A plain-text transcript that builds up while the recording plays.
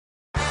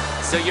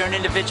So you're an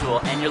individual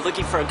and you're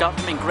looking for a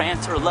government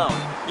grant or loan.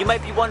 You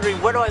might be wondering,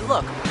 where do I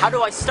look? How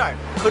do I start?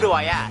 Who do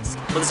I ask?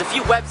 Well, there's a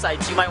few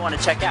websites you might want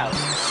to check out.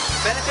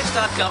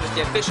 Benefits.gov is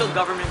the official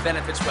government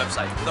benefits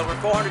website with over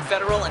 400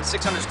 federal and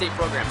 600 state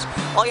programs.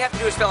 All you have to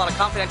do is fill out a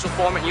confidential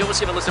form and you'll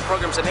receive a list of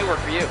programs that may work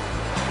for you.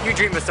 You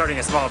dream of starting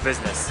a small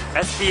business.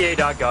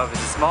 SBA.gov is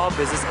a small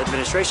business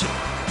administration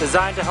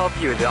designed to help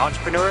you, the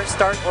entrepreneur,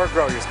 start or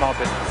grow your small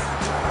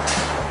business.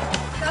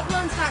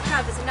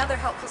 GovLoans.gov is another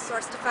helpful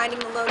source to finding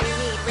the loan you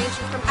need,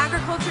 ranging from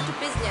agriculture to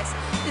business,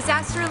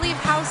 disaster relief,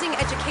 housing,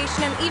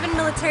 education, and even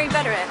military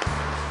veteran.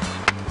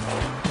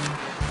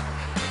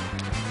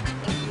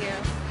 Thank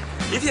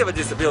you. If you have a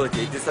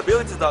disability,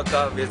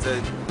 disabilities.gov is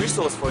a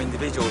resource for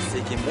individuals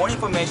seeking more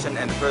information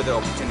and further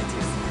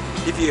opportunities.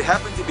 If you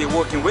happen to be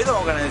working with an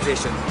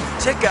organization,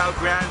 check out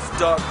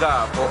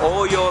grants.gov for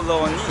all your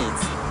loan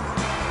needs.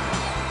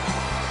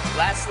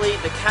 Lastly,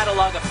 the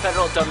Catalog of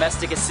Federal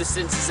Domestic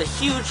Assistance is a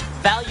huge,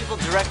 valuable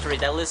directory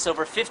that lists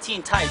over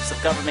 15 types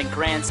of government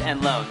grants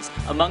and loans,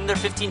 among their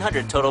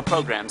 1,500 total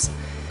programs.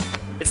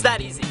 It's that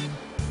easy.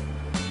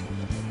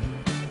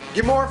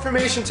 Get more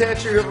information to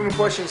answer your government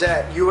questions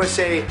at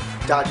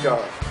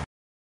usa.gov.